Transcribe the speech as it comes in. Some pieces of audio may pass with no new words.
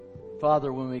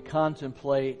Father, when we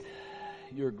contemplate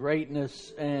your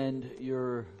greatness and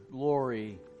your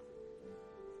glory,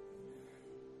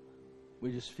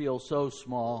 we just feel so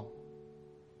small,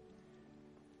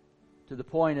 to the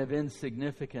point of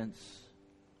insignificance,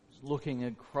 looking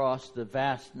across the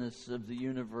vastness of the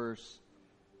universe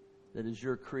that is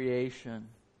your creation.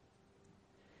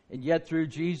 And yet through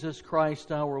Jesus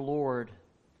Christ our Lord,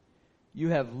 you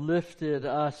have lifted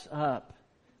us up.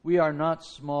 We are not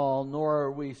small, nor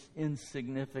are we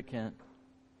insignificant.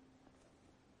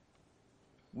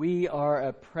 We are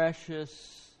a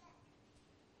precious,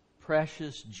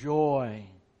 precious joy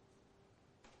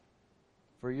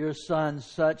for your Son,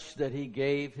 such that He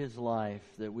gave His life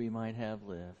that we might have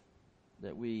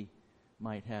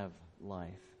life.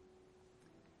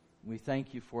 We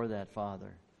thank you for that,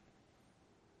 Father.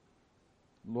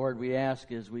 Lord, we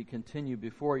ask as we continue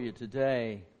before you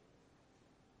today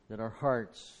that our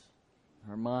hearts,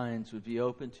 our minds would be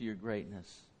open to your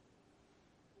greatness.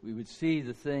 We would see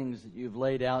the things that you've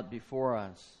laid out before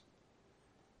us,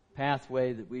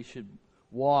 pathway that we should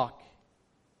walk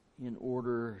in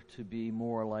order to be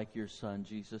more like your Son,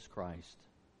 Jesus Christ.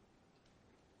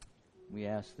 We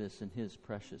ask this in His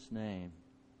precious name.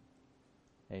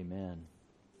 Amen.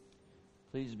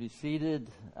 Please be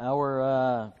seated.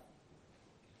 Our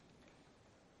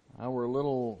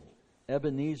little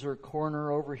Ebenezer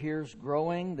corner over here is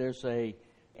growing. There's a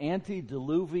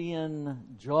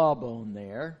antediluvian jawbone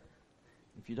there.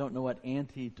 If you don't know what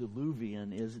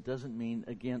antediluvian is, it doesn't mean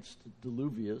against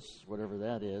diluvius, whatever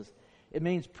that is. It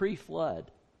means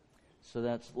pre-flood. So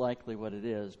that's likely what it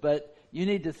is. But you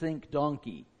need to think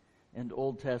donkey and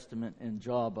Old Testament and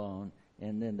jawbone,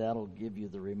 and then that'll give you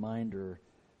the reminder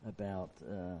about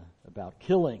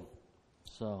killing.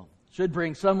 So should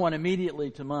bring someone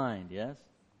immediately to mind, yes?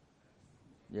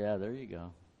 Yeah, there you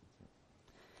go.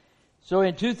 So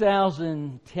in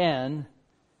 2010,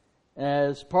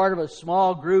 as part of a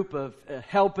small group of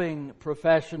helping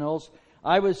professionals,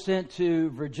 I was sent to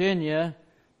Virginia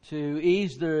to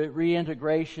ease the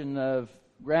reintegration of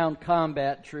ground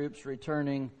combat troops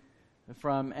returning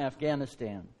from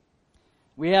Afghanistan.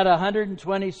 We had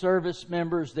 120 service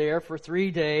members there for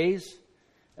 3 days.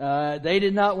 They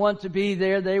did not want to be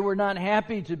there. They were not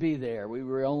happy to be there. We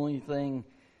were the only thing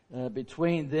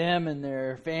between them and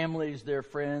their families, their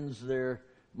friends, their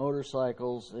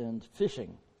motorcycles, and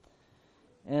fishing.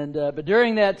 And but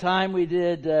during that time, we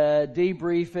did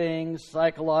debriefings,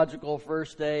 psychological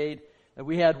first aid.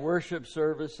 We had worship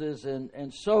services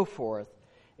and so forth.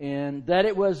 And that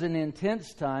it was an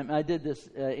intense time. I did this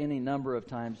any number of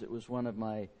times. It was one of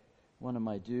my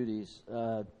duties.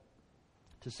 To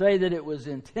say that it was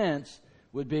intense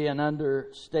would be an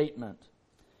understatement.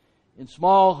 In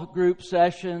small group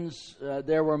sessions,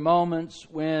 there were moments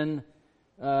when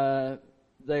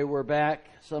they were back,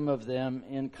 some of them,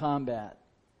 in combat.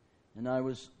 And I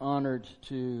was honored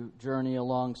to journey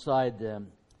alongside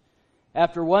them.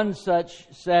 After one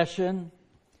such session,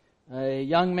 a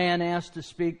young man asked to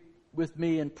speak with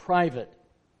me in private.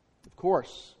 Of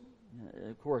course,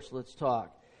 let's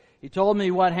talk. He told me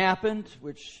what happened,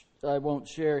 which I won't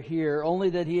share here, only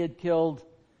that he had killed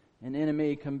an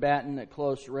enemy combatant at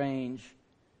close range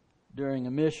during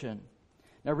a mission.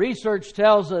 Now, research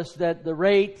tells us that the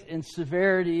rate and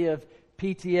severity of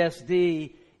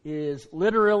PTSD is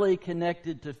literally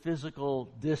connected to physical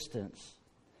distance.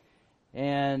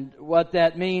 And what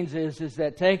that means is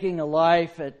that taking a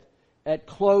life at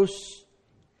close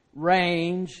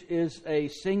range is a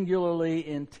singularly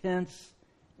intense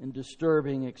and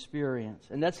disturbing experience.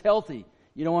 And that's healthy.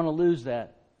 You don't want to lose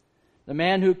that. The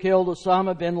man who killed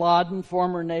Osama bin Laden,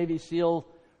 former Navy SEAL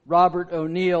Robert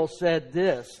O'Neill, said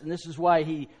this, and this is why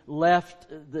he left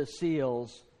the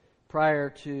SEALs prior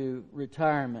to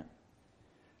retirement.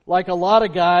 Like a lot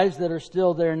of guys that are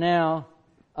still there now,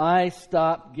 I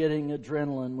stopped getting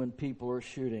adrenaline when people are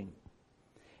shooting.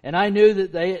 And I knew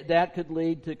that could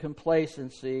lead to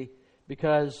complacency,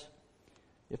 because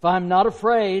if I'm not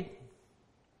afraid,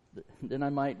 then I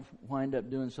might wind up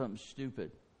doing something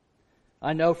stupid.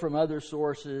 I know from other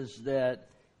sources that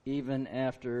even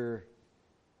after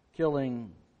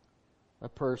killing a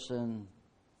person,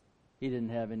 he didn't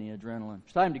have any adrenaline.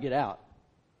 It's time to get out.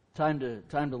 Time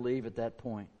to leave at that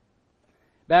point.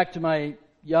 Back to my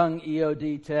young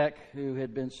EOD tech who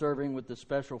had been serving with the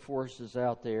special forces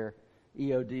out there.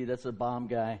 EOD, that's a bomb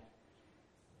guy.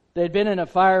 They'd been in a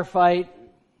firefight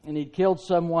and he'd killed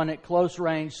someone at close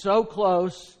range, so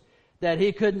close that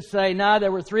he couldn't say,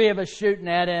 there were 3 of us shooting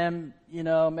at him,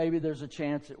 maybe there's a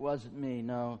chance it wasn't me.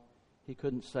 No, he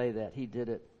couldn't say that. He did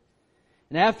it.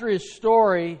 And after his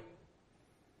story,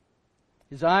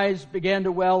 his eyes began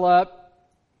to well up.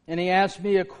 And he asked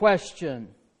me a question.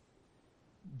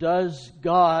 Does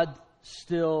God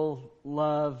still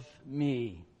love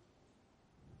me?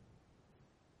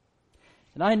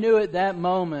 And I knew at that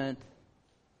moment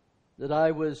that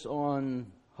I was on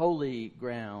holy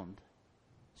ground,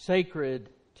 sacred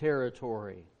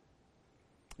territory.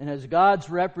 And as God's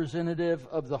representative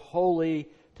of the holy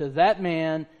to that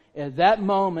man, at that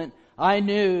moment, I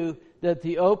knew that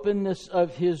the openness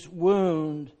of his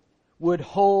wound would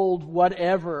hold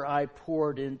whatever I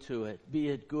poured into it, be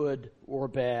it good or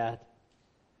bad.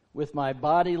 With my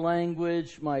body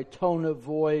language, my tone of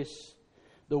voice,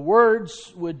 the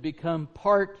words would become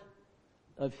part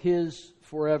of his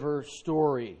forever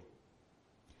story.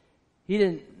 He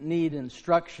didn't need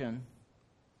instruction.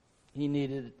 He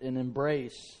needed an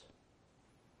embrace.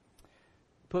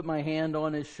 Put my hand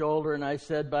on his shoulder and I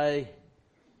said,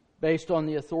 based on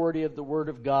the authority of the Word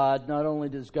of God, not only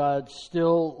does God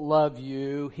still love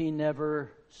you, He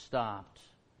never stopped.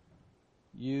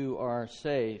 You are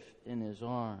safe in His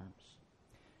arms.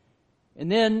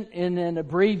 And then in an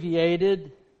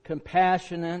abbreviated,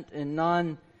 compassionate, and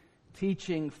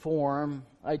non-teaching form,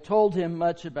 I told him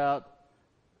much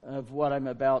of what I'm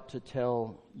about to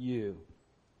tell you.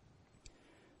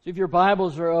 So if your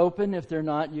Bibles are open, if they're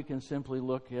not, you can simply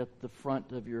look at the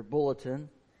front of your bulletin.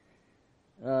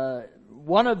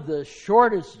 One of the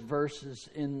shortest verses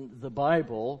in the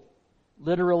Bible,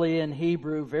 literally in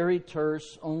Hebrew, very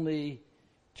terse, only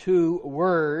 2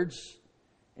 words.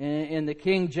 In the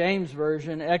King James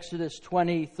Version, Exodus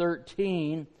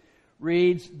 20:13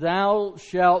 reads, "Thou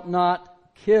shalt not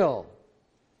kill."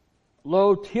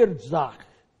 Lo tirzach.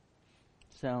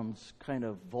 Sounds kind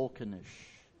of Vulcanish.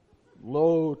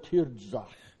 Lo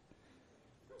tirzach.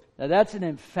 Now that's an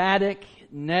emphatic,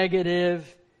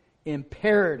 negative,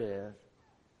 imperative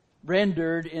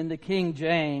rendered in the King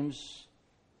James,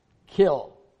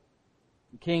 kill.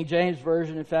 The King James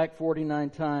Version, in fact, 49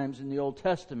 times in the Old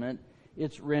Testament,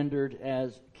 it's rendered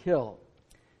as kill.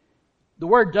 The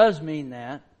word does mean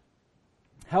that.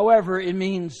 However, it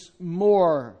means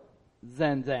more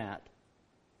than that.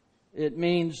 It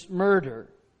means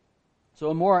murder. So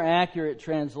a more accurate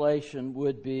translation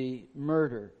would be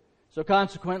murder. So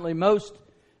consequently, most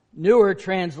newer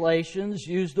translations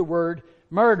use the word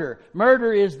murder.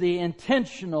 Murder is the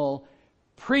intentional,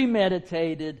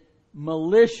 premeditated,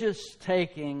 malicious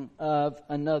taking of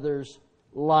another's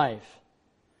life.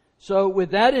 So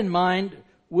with that in mind,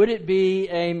 would it be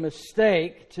a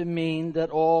mistake to mean that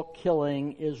all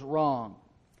killing is wrong?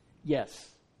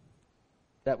 Yes,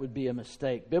 that would be a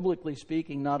mistake. Biblically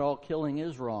speaking, not all killing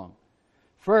is wrong.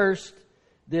 First,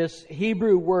 this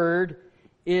Hebrew word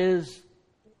is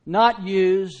not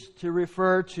used to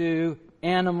refer to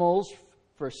animals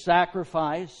for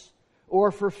sacrifice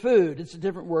or for food. It's a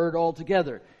different word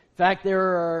altogether. In fact,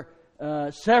 there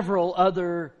are several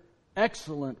other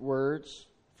excellent words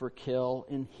for kill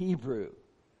in Hebrew.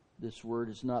 This word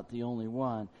is not the only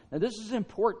one. Now, this is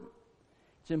important.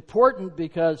 It's important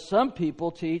because some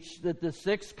people teach that the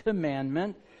 6th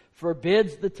commandment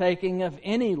forbids the taking of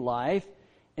any life,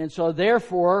 and so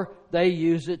therefore they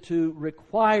use it to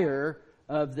require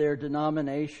of their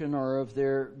denomination or of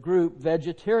their group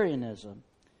vegetarianism.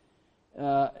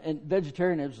 And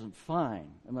vegetarianism is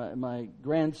fine. My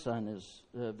grandson is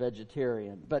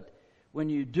vegetarian. But when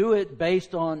you do it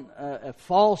based on a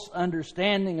false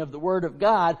understanding of the Word of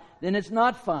God, then it's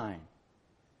not fine.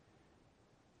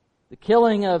 The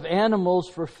killing of animals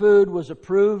for food was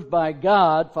approved by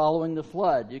God following the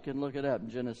flood. You can look it up in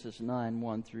Genesis 9,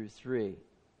 1 through 3.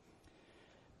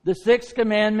 The 6th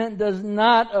commandment does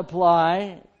not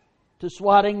apply to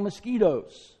swatting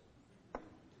mosquitoes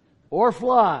or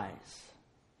flies.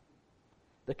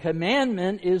 The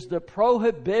commandment is the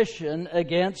prohibition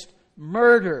against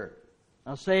murder.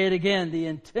 I'll say it again, the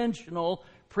intentional,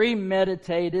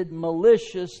 premeditated,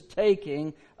 malicious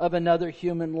taking of another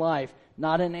human life,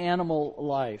 not an animal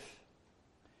life.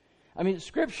 I mean,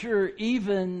 Scripture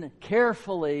even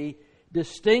carefully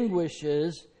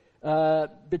distinguishes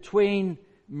between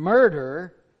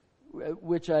murder,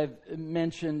 which I've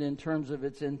mentioned in terms of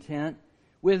its intent,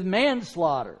 with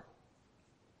manslaughter.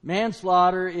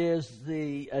 Manslaughter is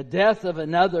the death of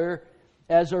another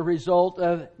as a result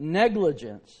of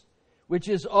negligence, which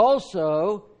is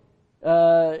also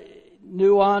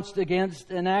nuanced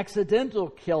against an accidental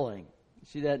killing. You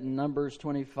see that in Numbers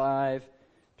 25,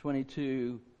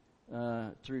 22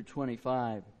 through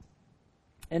 25.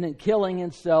 And in killing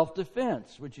in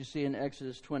self-defense, which you see in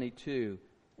Exodus 22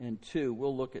 and 2.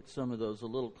 We'll look at some of those a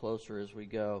little closer as we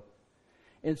go.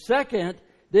 And second,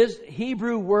 this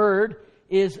Hebrew word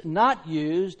is not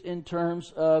used in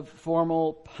terms of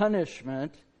formal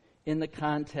punishment in the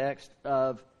context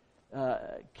of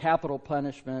capital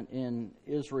punishment in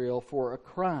Israel for a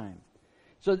crime.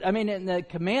 So, and the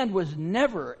command was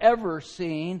never, ever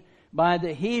seen by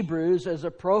the Hebrews as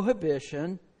a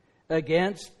prohibition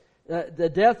against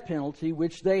the death penalty,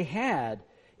 which they had.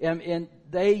 And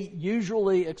they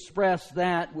usually express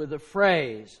that with a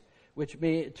phrase, which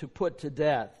means to put to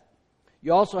death.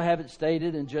 You also have it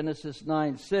stated in Genesis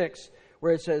 9:6,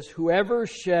 where it says, "Whoever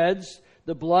sheds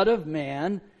the blood of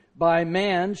man, by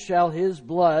man shall his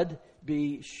blood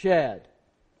be shed.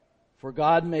 For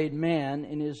God made man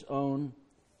in His own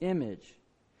image."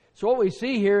 So what we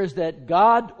see here is that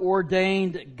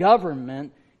God-ordained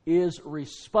government is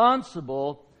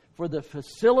responsible for the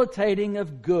facilitating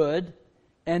of good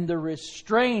and the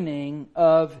restraining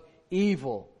of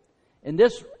evil. And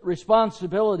this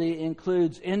responsibility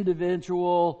includes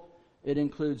individual, it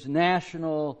includes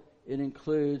national, it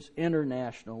includes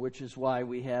international, which is why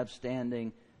we have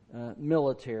standing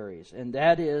militaries. And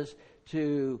that is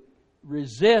to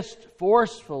resist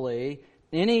forcefully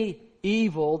any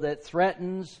evil that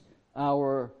threatens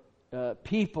our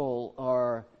people,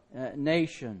 our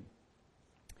nation.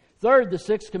 Third, the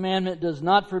sixth commandment does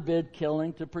not forbid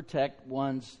killing to protect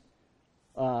one's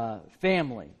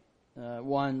family,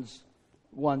 one's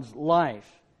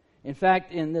life. In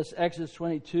fact, in this Exodus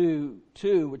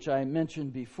 22:2, which I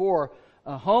mentioned before,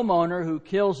 a homeowner who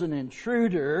kills an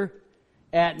intruder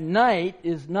at night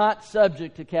is not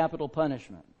subject to capital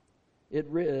punishment.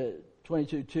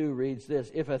 22:2 reads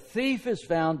this: "If a thief is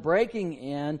found breaking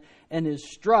in and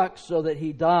is struck so that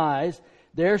he dies,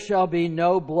 there shall be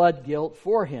no blood guilt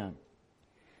for him."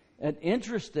 And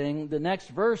interesting, the next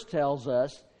verse tells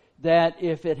us that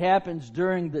if it happens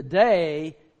during the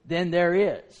day, then there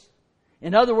is.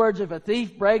 In other words, if a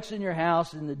thief breaks in your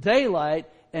house in the daylight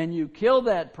and you kill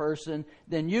that person,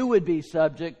 then you would be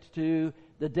subject to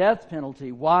the death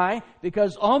penalty. Why?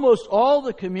 Because almost all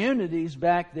the communities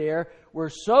back there were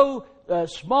so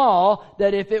small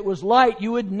that if it was light,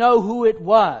 you would know who it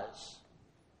was.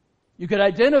 You could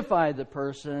identify the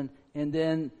person, and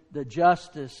then the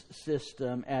justice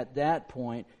system at that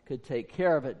point could take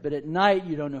care of it. But at night,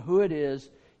 you don't know who it is.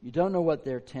 You don't know what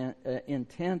their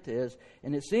intent is.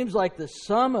 And it seems like the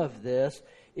sum of this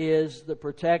is the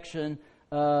protection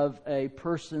of a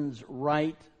person's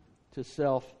right to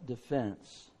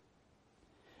self-defense.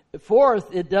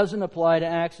 Fourth, it doesn't apply to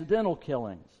accidental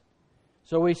killings.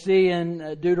 So we see in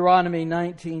Deuteronomy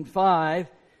 19:5,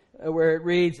 where it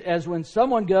reads, "As when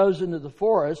someone goes into the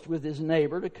forest with his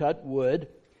neighbor to cut wood,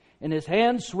 and his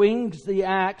hand swings the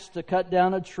axe to cut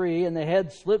down a tree, and the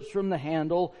head slips from the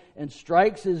handle and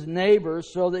strikes his neighbor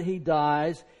so that he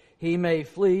dies, he may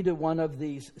flee to one of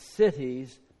these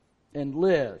cities and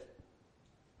live."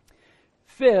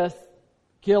 Fifth,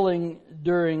 killing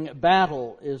during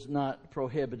battle is not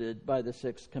prohibited by the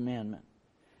sixth commandment.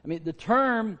 The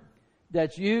term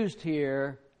that's used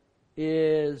here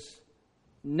is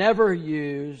never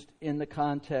used in the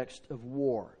context of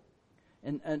war.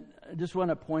 And I just want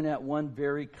to point out one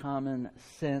very common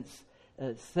sense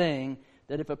thing,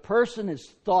 that if a person is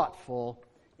thoughtful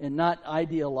and not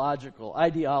ideological,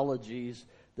 ideologies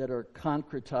that are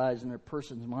concretized in a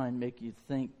person's mind make you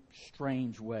think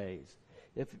strange ways.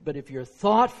 But if you're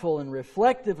thoughtful and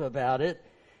reflective about it,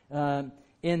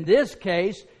 in this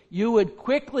case, you would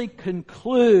quickly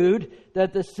conclude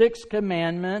that the sixth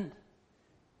commandment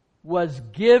was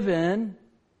given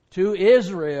to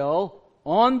Israel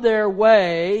on their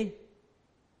way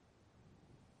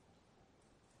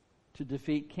to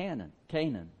defeat Canaan.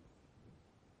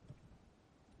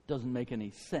 Doesn't make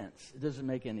any sense. It doesn't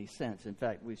make any sense. In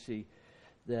fact, we see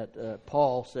that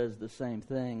Paul says the same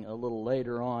thing a little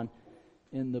later on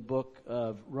in the book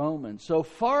of Romans. So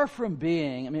far from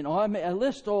being, I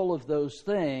list all of those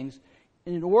things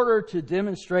in order to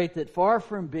demonstrate that far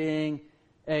from being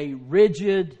a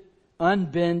rigid,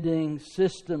 unbending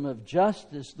system of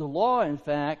justice, the law, in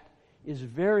fact, is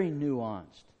very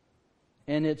nuanced.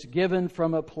 And it's given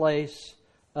from a place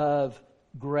of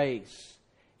grace.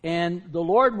 And the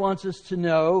Lord wants us to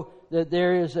know that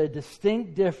there is a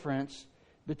distinct difference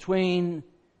between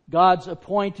God's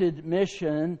appointed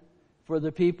mission for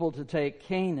the people to take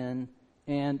Canaan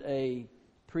and a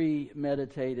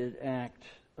premeditated act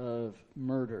of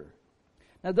murder.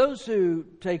 Now, those who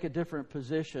take a different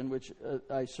position, which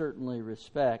I certainly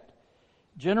respect,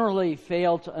 generally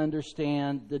fail to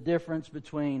understand the difference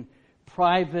between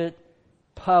private,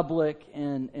 public,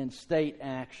 and state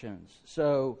actions.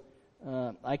 So,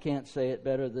 I can't say it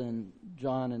better than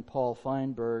John and Paul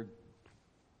Feinberg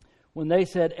when they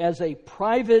said, "As a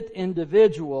private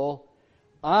individual,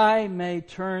 I may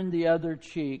turn the other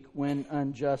cheek when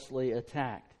unjustly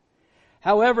attacked.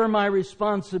 However, my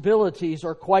responsibilities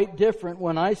are quite different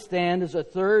when I stand as a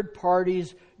third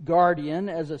party's guardian,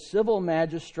 as a civil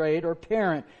magistrate or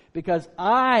parent, because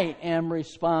I am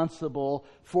responsible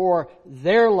for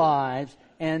their lives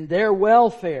and their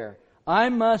welfare. I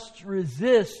must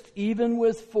resist, even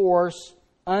with force,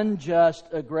 unjust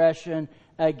aggression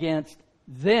against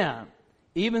them,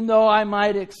 even though I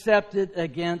might accept it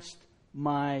against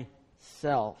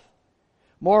myself.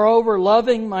 Moreover,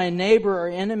 loving my neighbor or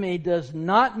enemy does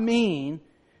not mean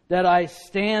that I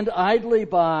stand idly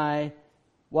by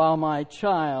while my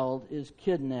child is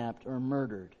kidnapped or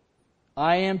murdered.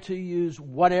 I am to use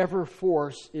whatever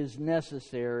force is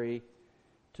necessary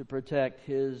to protect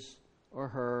his or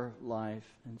her life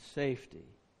and safety.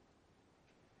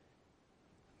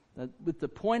 With the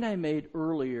point I made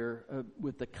earlier,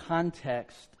 with the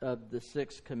context of the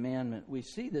sixth commandment, we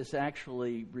see this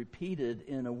actually repeated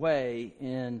in a way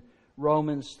in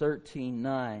Romans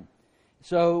 13:9.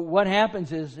 So what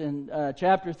happens is in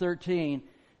chapter 13,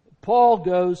 Paul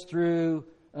goes through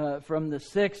from the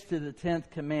 6th to the 10th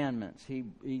commandments. He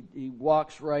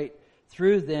walks right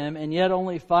through them, and yet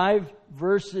only 5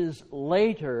 verses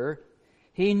later,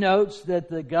 he notes that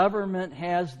the government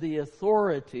has the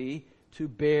authority to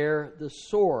bear the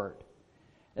sword.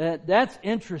 That's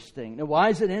interesting. Now, why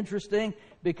is it interesting?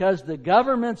 Because the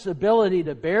government's ability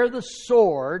to bear the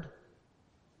sword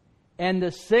and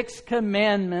the sixth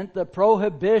commandment, the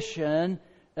prohibition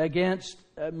against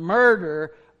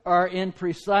murder, are in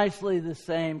precisely the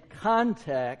same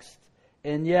context,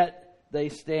 and yet they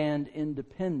stand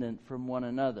independent from one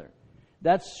another.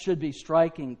 That should be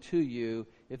striking to you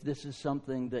if this is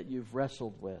something that you've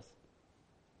wrestled with.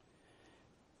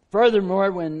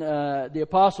 Furthermore, when the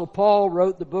Apostle Paul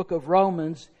wrote the book of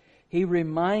Romans, he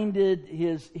reminded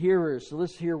his hearers. So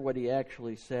let's hear what he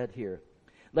actually said here.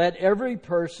 Let every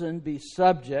person be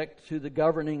subject to the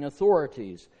governing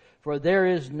authorities, for there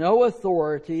is no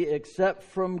authority except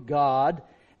from God,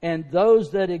 and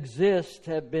those that exist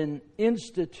have been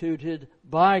instituted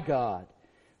by God.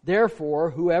 Therefore,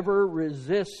 whoever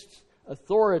resists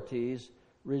authorities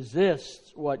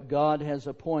resists what God has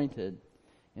appointed,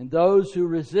 and those who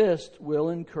resist will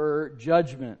incur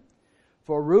judgment.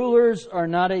 For rulers are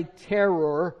not a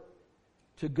terror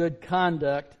to good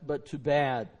conduct, but to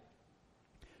bad.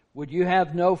 Would you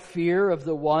have no fear of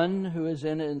the one who is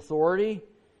in authority?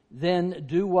 Then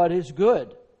do what is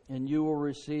good, and you will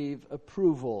receive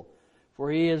approval.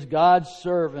 For he is God's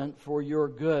servant for your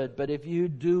good. But if you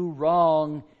do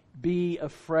wrong, be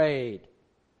afraid,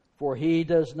 for he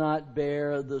does not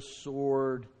bear the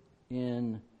sword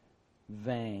in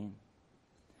vain.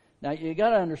 Now, you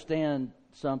got to understand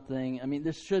something. I mean,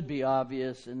 this should be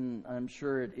obvious, and I'm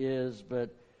sure it is,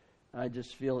 but I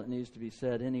just feel it needs to be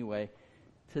said anyway.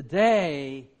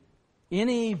 Today,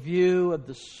 any view of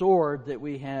the sword that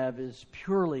we have is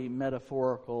purely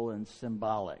metaphorical and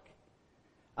symbolic.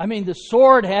 I mean, the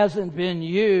sword hasn't been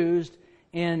used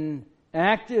in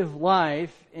active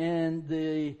life in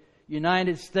the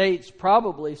United States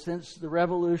probably since the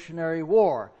Revolutionary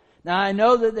War. Now, I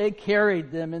know that they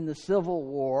carried them in the Civil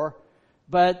War,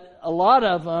 but a lot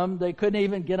of them, they couldn't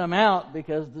even get them out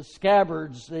because the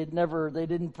scabbards, they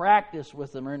didn't practice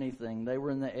with them or anything. They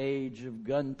were in the age of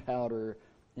gunpowder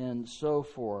and so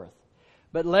forth.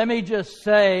 But let me just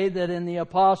say that in the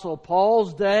Apostle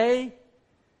Paul's day,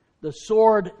 the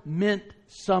sword meant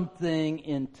something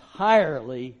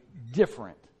entirely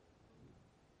different.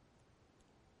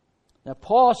 Now,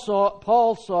 Paul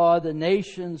saw the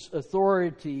nation's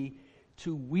authority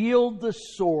to wield the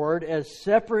sword as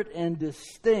separate and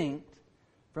distinct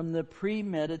from the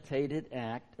premeditated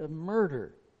act of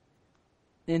murder.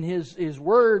 And his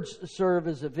words serve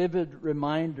as a vivid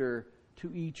reminder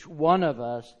to each one of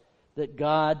us that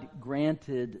God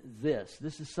granted this.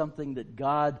 This is something that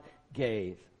God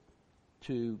gave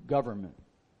to government.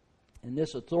 And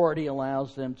this authority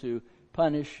allows them to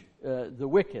punish the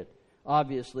wicked,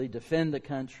 obviously defend the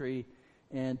country,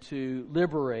 and to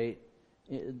liberate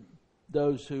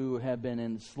those who have been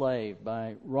enslaved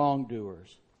by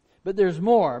wrongdoers. But there's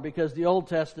more, because the Old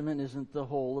Testament isn't the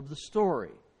whole of the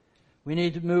story. We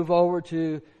need to move over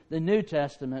to the New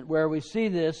Testament, where we see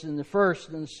this in the first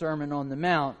in the Sermon on the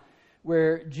Mount,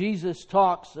 where Jesus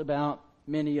talks about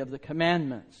many of the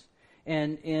commandments.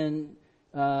 And in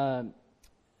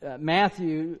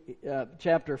Matthew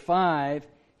chapter 5,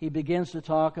 he begins to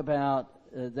talk about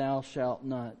thou shalt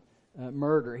not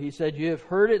murder. He said, you have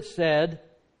heard it said,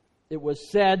 it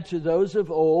was said to those of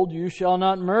old, you shall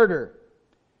not murder.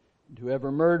 And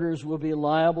whoever murders will be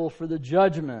liable for the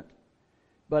judgment.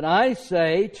 But I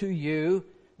say to you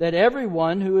that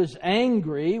everyone who is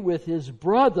angry with his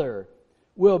brother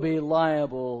will be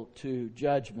liable to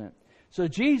judgment. So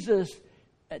Jesus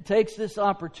takes this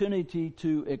opportunity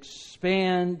to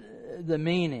expand the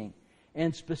meaning.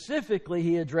 And specifically,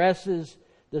 he addresses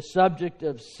the subject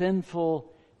of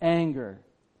sinful anger.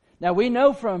 Now, we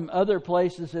know from other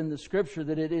places in the Scripture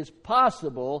that it is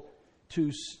possible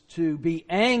to be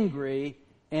angry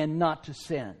and not to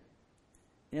sin.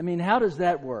 I mean, how does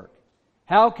that work?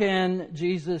 How can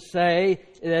Jesus say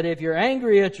that if you're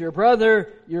angry at your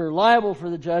brother, you're liable for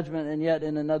the judgment, and yet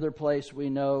in another place we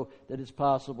know that it's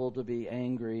possible to be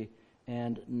angry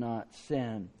and not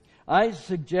sin? I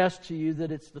suggest to you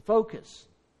that it's the focus.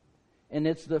 And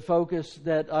it's the focus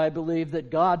that I believe that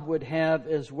God would have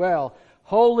as well.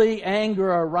 Holy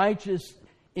anger or righteous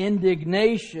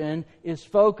indignation is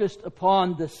focused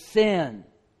upon the sin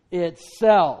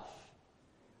itself.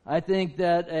 I think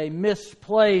that a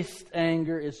misplaced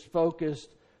anger is focused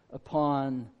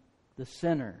upon the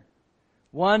sinner.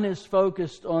 One is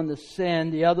focused on the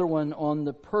sin, the other one on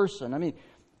the person. I mean,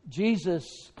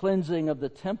 Jesus' cleansing of the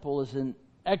temple is an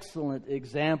excellent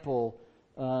example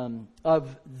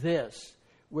of this,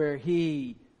 where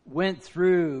he went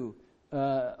through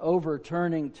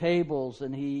overturning tables,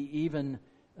 and he even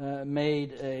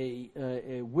made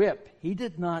a whip. He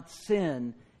did not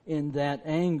sin in that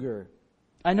anger.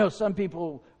 I know some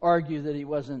people argue that he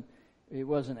wasn't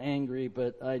angry,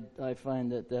 but I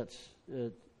find that that's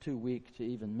too weak to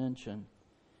even mention.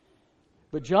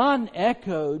 But John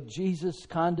echoed Jesus'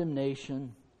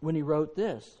 condemnation when he wrote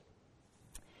this: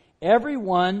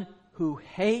 "Everyone who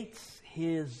hates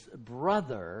his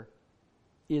brother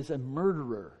is a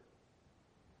murderer."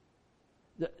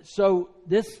 So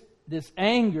this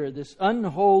anger, this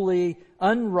unholy,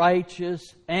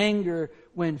 unrighteous anger,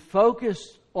 when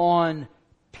focused on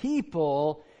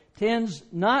people, tends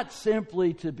not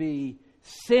simply to be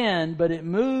sin, but it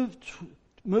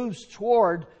moves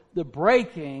toward the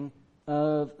breaking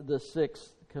of the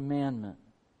sixth commandment.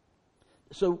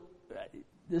 So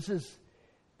this is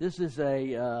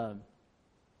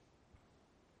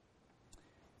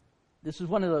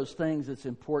one of those things that's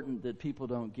important that people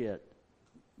don't get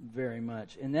very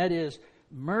much, and that is,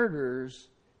 murders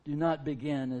do not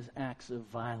begin as acts of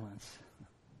violence.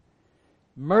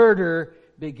 Murder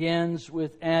begins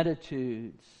with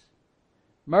attitudes.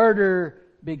 Murder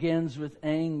begins with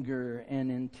anger and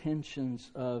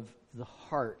intentions of the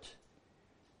heart.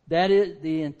 That is,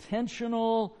 the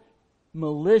intentional,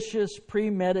 malicious,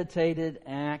 premeditated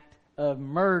act of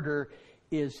murder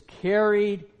is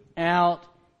carried out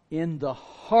in the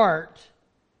heart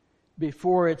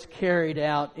before it's carried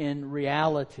out in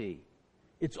reality.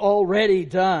 It's already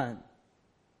done.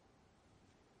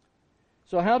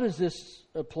 So how does this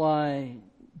apply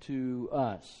to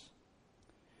us?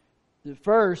 The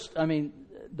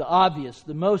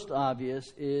most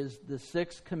obvious is the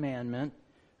sixth commandment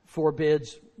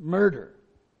forbids murder.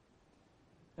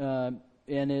 And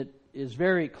it is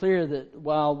very clear that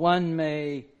while one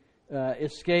may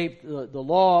escape the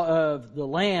law of the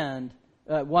land,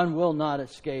 one will not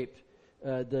escape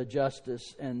the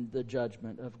justice and the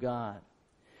judgment of God.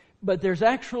 But there's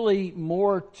actually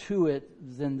more to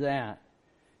it than that.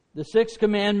 The sixth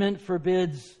commandment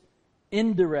forbids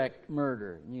indirect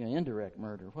murder. Indirect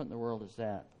murder. What in the world is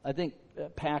that? I think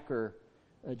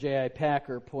J.I.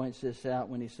 Packer points this out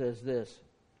when he says this: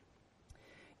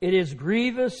 "It is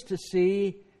grievous to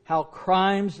see how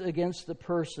crimes against the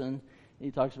person,"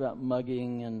 he talks about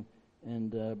mugging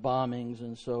and bombings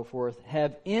and so forth,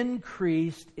 "have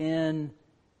increased in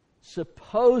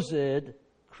supposed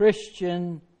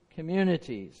Christian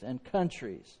communities and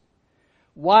countries,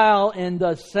 while in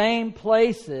the same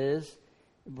places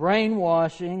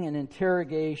brainwashing and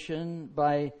interrogation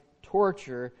by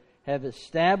torture have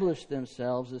established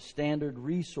themselves as standard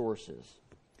resources."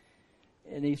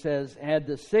 And he says, had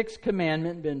the sixth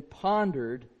commandment been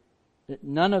pondered, that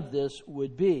none of this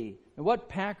would be. And what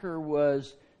Packer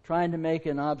was trying to make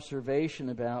an observation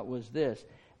about was this: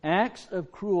 acts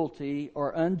of cruelty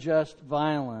or unjust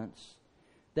violence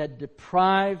that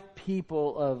deprive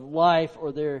people of life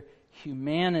or their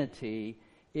humanity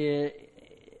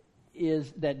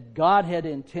is that God had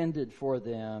intended for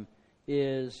them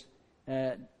is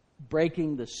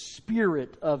breaking the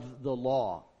spirit of the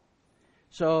law.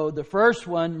 So the first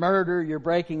one, murder, you're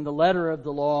breaking the letter of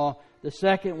the law. The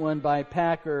second one, by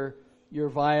Packer, you're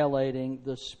violating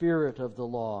the spirit of the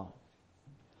law.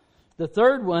 The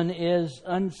third one is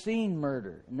unseen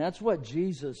murder, and that's what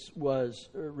Jesus was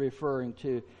referring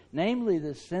to, namely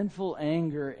the sinful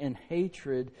anger and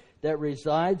hatred that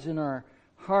resides in our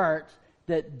heart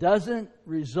that doesn't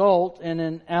result in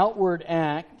an outward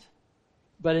act,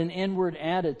 but an inward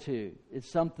attitude. It's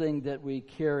something that we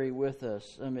carry with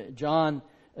us. I mean, John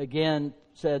again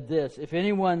said this, if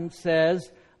anyone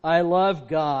says, I love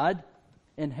God,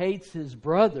 and hates his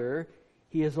brother,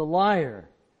 he is a liar.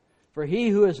 For he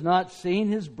who has not seen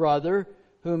his brother,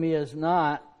 whom he has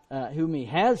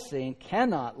seen,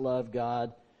 cannot love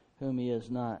God, whom he has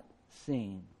not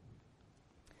seen.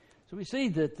 So we see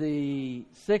that the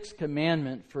sixth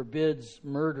commandment forbids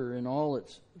murder in all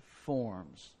its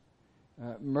forms.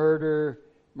 Murder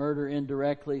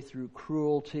indirectly through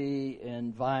cruelty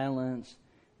and violence,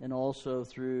 and also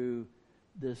through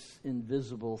this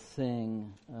invisible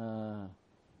thing,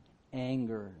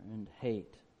 anger and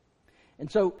hate.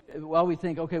 And so while we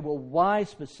think, okay, well, why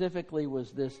specifically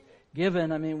was this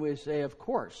given? I mean, we say, of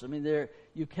course. I mean,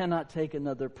 you cannot take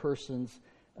another person's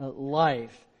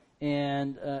life.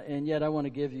 And yet I want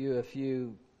to give you a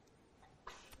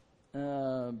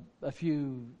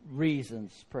few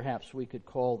reasons, perhaps we could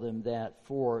call them that,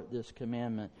 for this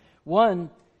commandment. One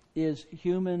is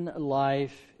human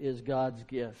life is God's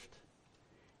gift.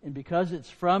 And because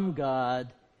it's from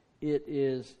God, it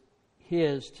is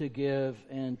His to give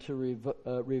and to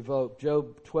revoke.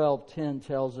 Job 12:10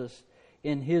 tells us,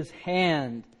 in His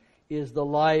hand is the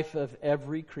life of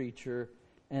every creature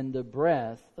and the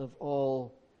breath of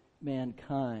all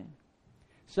mankind.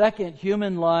 Second,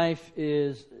 human life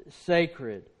is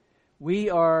sacred. We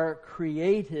are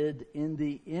created in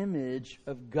the image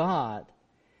of God.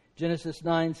 Genesis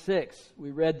 9:6,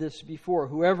 we read this before.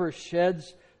 Whoever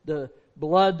sheds the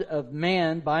blood of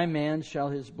man, by man shall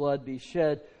his blood be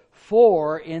shed.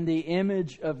 For in the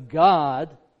image of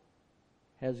God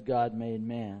has God made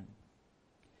man.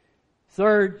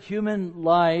 Third, human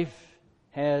life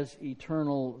has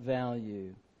eternal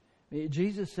value.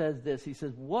 Jesus says this. He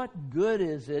says, what good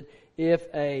is it if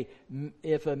a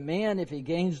man, if he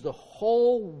gains the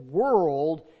whole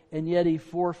world and yet he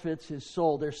forfeits his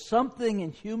soul? There's something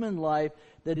in human life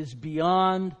that is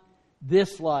beyond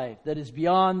this life, that is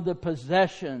beyond the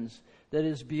possessions, that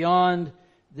is beyond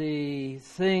the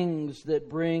things that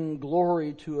bring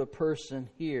glory to a person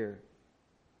here.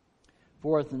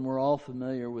 Fourth, and we're all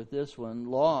familiar with this one,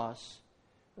 loss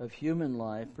of human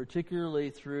life, particularly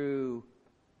through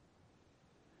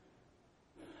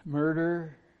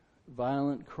murder,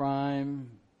 violent crime,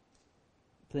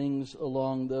 things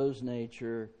along those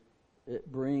nature,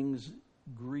 it brings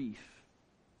grief,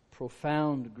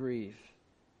 profound grief.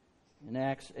 In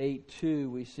Acts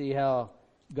 8:2, we see how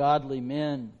godly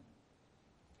men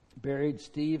buried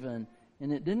Stephen,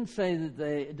 and it didn't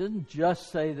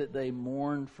just say that they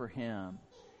mourned for him.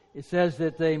 It says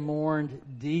that they mourned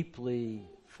deeply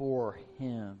for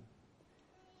him.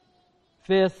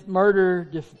 Fifth, murder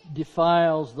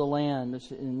defiles the land.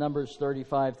 In Numbers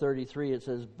 35:33, it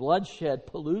says, bloodshed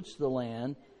pollutes the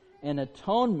land, and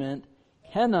atonement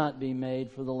cannot be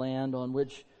made for the land on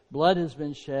which blood has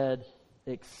been shed,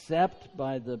 except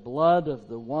by the blood of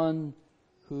the one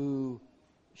who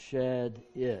shed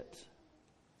it.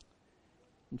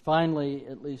 And finally,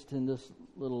 at least in this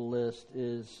little list,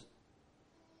 is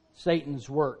Satan's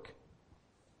work.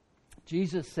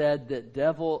 Jesus said that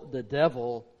the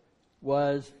devil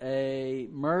was a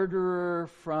murderer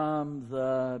from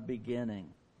the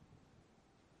beginning.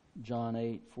 John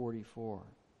 8:44.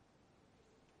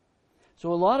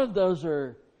 So a lot of those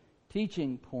are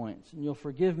teaching points, and you'll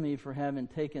forgive me for having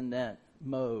taken that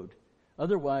mode.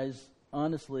 Otherwise,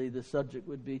 honestly, the subject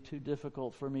would be too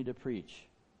difficult for me to preach.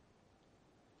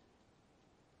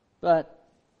 But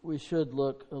we should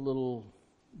look a little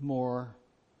more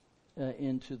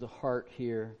into the heart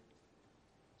here.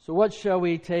 So what shall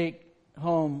we take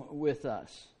home with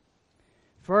us?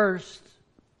 First,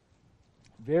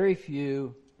 very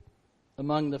few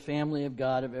among the family of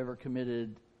God have ever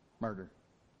committed murder.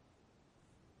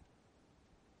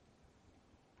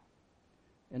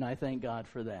 And I thank God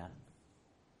for that.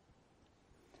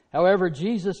 However,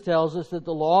 Jesus tells us that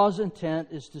the law's intent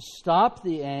is to stop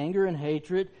the anger and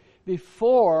hatred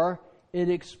before it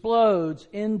explodes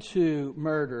into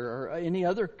murder or any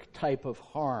other type of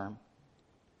harm.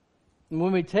 And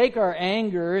when we take our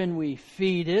anger and we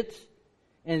feed it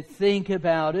and think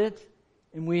about it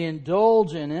and we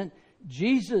indulge in it,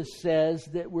 Jesus says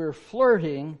that we're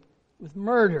flirting with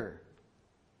murder.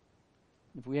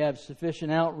 If we have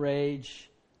sufficient outrage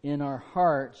in our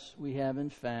hearts, we have in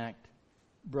fact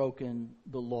broken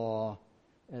the law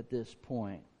at this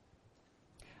point.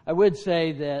 I would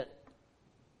say that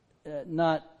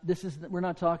we're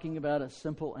not talking about a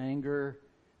simple anger.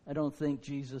 I don't think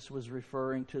Jesus was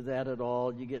referring to that at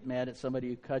all. You get mad at somebody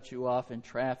who cuts you off in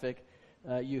traffic.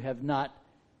 You have not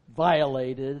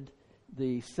violated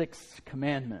the sixth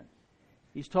commandment.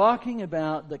 He's talking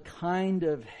about the kind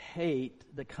of hate,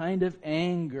 the kind of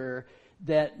anger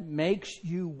that makes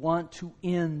you want to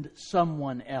end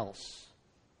someone else,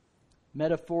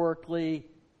 metaphorically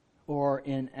or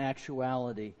in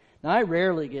actuality. Now, I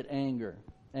rarely get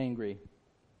angry,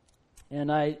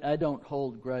 and I don't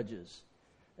hold grudges.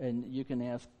 And you can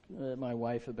ask my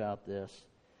wife about this.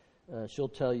 She'll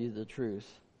tell you the truth.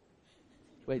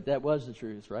 Wait, that was the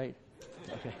truth, right?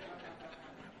 Okay.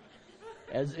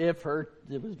 As if it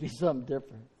would be something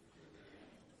different.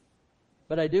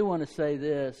 But I do want to say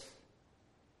this,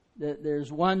 that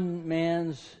there's one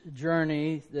man's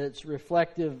journey that's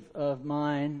reflective of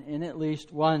mine in at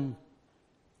least one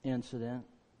incident.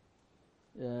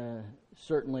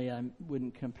 Certainly I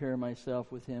wouldn't compare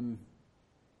myself with him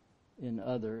in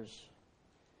others.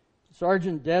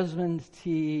 Sergeant Desmond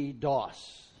T.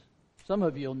 Doss. Some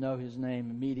of you will know his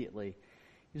name immediately.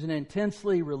 He's an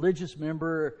intensely religious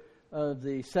member of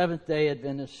the Seventh-day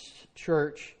Adventist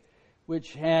Church,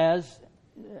 which has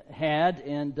had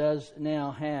and does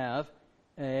now have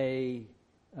a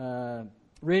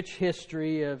rich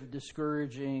history of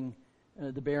discouraging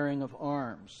the bearing of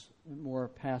arms, more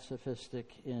pacifistic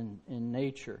in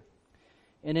nature.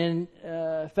 And in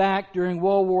fact, during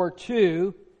World War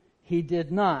II, he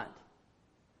did not.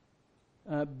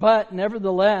 But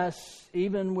nevertheless,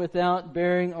 even without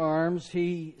bearing arms,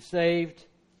 he saved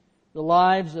the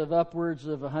lives of upwards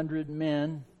of 100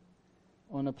 men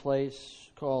on a place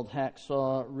called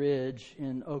Hacksaw Ridge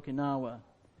in Okinawa.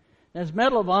 Now, his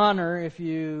Medal of Honor, if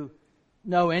you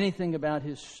know anything about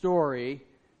his story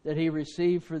that he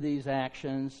received for these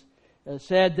actions,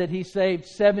 said that he saved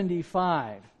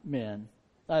 75 men.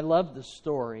 I love the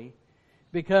story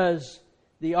because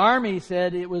the Army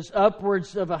said it was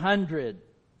upwards of 100.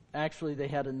 Actually, they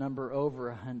had a number over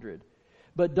 100.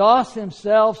 But Doss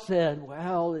himself said,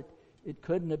 well, it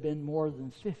couldn't have been more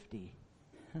than 50.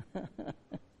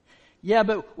 Yeah,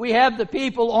 but we have the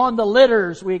people on the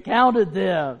litters. We counted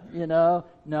them,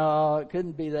 No, it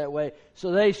couldn't be that way.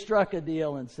 So they struck a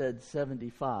deal and said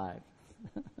 75.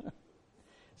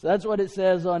 So that's what it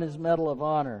says on his Medal of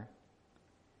Honor.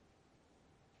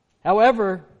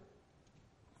 However,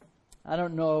 I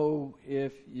don't know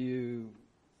if you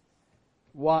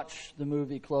watch the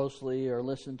movie closely or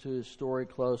listen to his story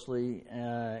closely.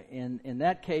 In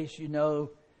that case, you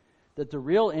know that the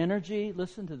real energy,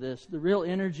 listen to this, the real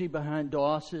energy behind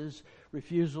Doss's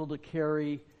refusal to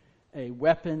carry a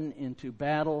weapon into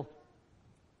battle,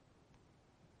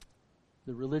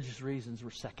 the religious reasons were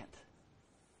second.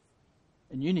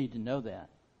 And you need to know that.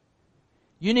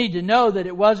 You need to know that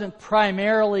it wasn't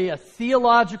primarily a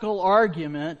theological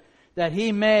argument that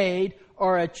he made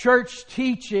or a church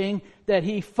teaching that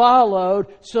he followed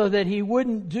so that he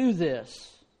wouldn't do this.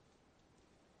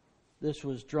 This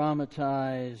was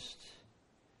dramatized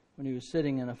when he was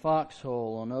sitting in a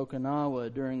foxhole on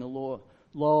Okinawa during a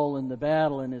lull in the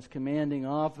battle, and his commanding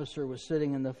officer was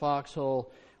sitting in the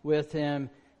foxhole with him,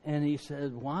 and he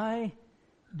said, "Why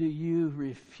do you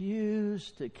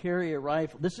refuse to carry a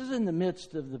rifle?" This is in the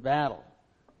midst of the battle.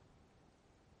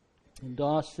 And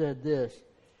Doss said this.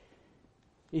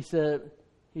 He said,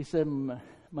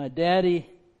 "My daddy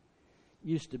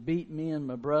used to beat me and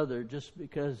my brother just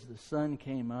because the sun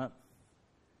came up,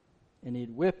 and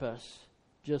he'd whip us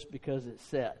just because it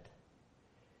set."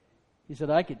 He said,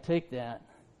 "I could take that.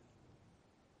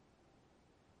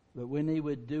 But when he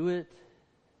would do it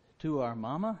to our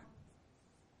mama..."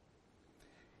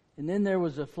 And then there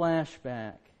was a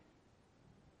flashback.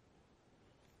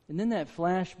 And in that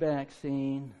flashback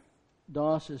scene,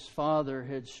 Doss's father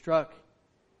had struck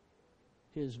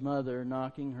his mother,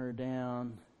 knocking her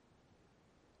down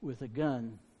with a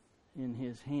gun in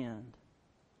his hand.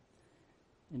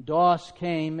 And Doss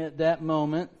came at that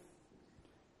moment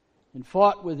and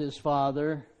fought with his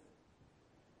father.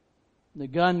 The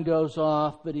gun goes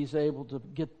off, but he's able to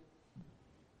get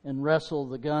and wrestle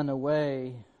the gun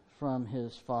away from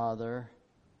his father,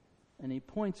 and he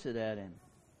points it at him,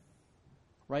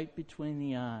 right between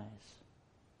the eyes.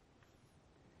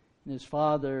 And his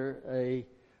father, a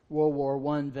World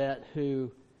War I vet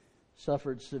who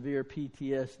suffered severe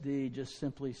PTSD, just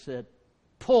simply said,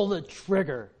 "Pull the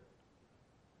trigger.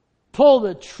 Pull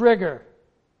the trigger."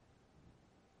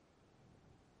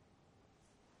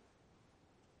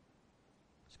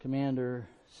 His commander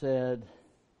said,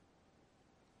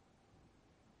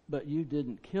 "But you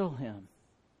didn't kill him."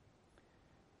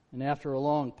 And after a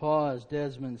long pause,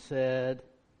 Desmond said,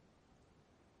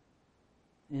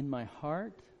 "In my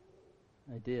heart,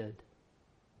 I did."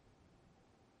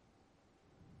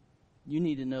 You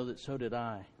need to know that so did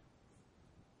I.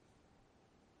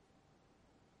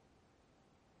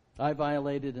 I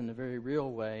violated in a very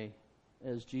real way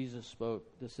as Jesus spoke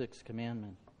the sixth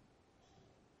commandment.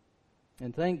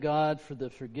 And thank God for the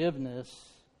forgiveness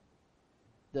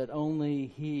that only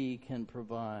He can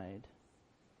provide.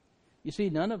 You see,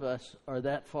 none of us are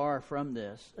that far from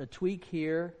this. A tweak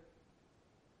here,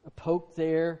 a poke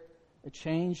there, a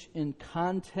change in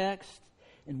context,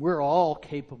 and we're all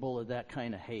capable of that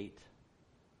kind of hate.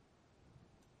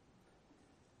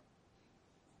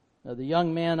 Now, the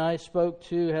young man I spoke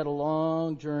to had a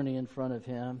long journey in front of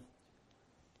him.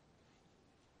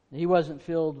 He wasn't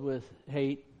filled with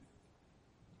hate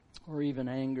or even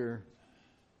anger,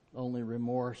 only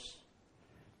remorse.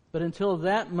 But until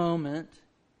that moment,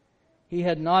 he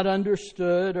had not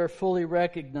understood or fully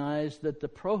recognized that the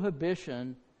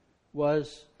prohibition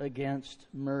was against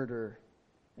murder,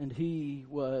 and he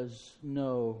was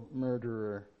no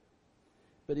murderer.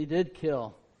 But he did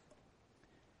kill.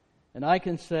 And I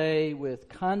can say with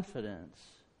confidence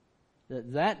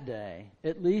that that day,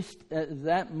 at least at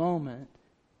that moment,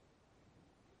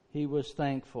 he was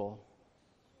thankful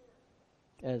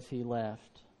as he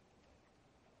left.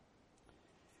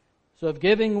 So if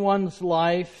giving one's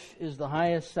life is the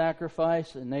highest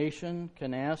sacrifice a nation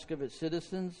can ask of its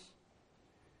citizens,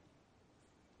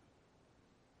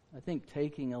 I think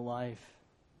taking a life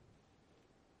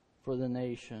for the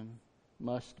nation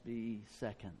must be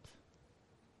second.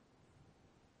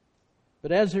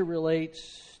 But as it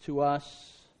relates to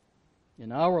us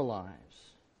in our lives,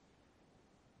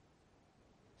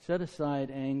 set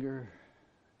aside anger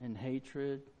and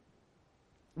hatred.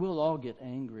 We'll all get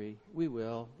angry. We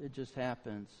will. It just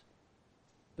happens.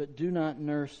 But do not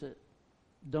nurse it.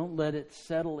 Don't let it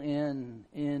settle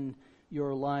in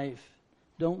your life.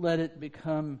 Don't let it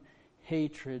become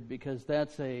hatred, because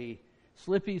that's a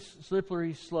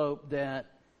slippery slope that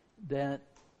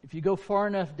if you go far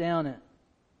enough down it,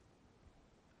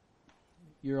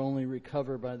 you're only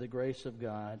recovered by the grace of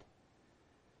God.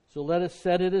 So let us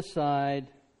set it aside.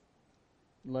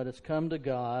 Let us come to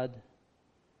God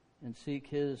and seek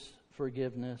His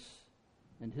forgiveness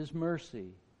and His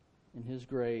mercy and His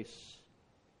grace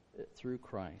through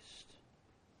Christ.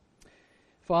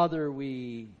 Father,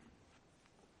 we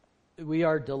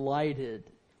are delighted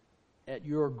at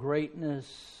your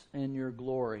greatness and your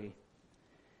glory.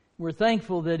 We're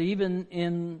thankful that even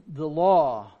in the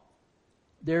law,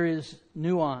 there is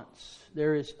nuance,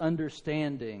 there is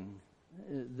understanding,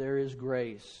 there is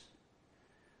grace.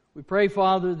 We pray,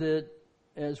 Father, that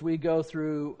as we go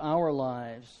through our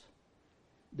lives,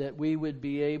 that we would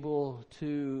be able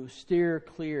to steer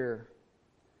clear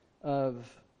of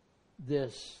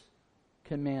this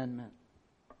commandment.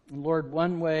 And Lord,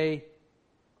 one way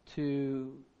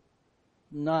to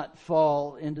not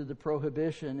fall into the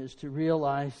prohibition is to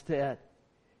realize that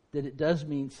it does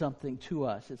mean something to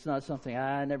us. It's not something,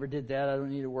 I never did that, I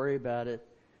don't need to worry about it.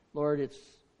 Lord,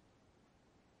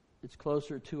 it's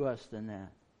closer to us than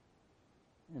that.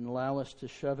 And allow us to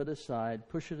shove it aside,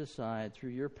 push it aside through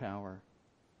your power.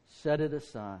 Set it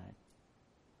aside.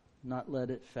 Not let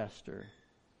it fester.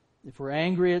 If we're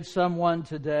angry at someone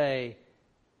today,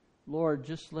 Lord,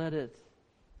 just let it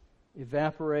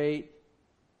evaporate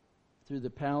through the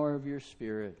power of your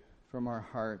Spirit from our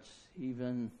hearts,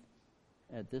 even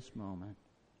at this moment.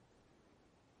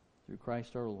 Through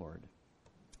Christ our Lord.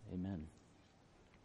 Amen.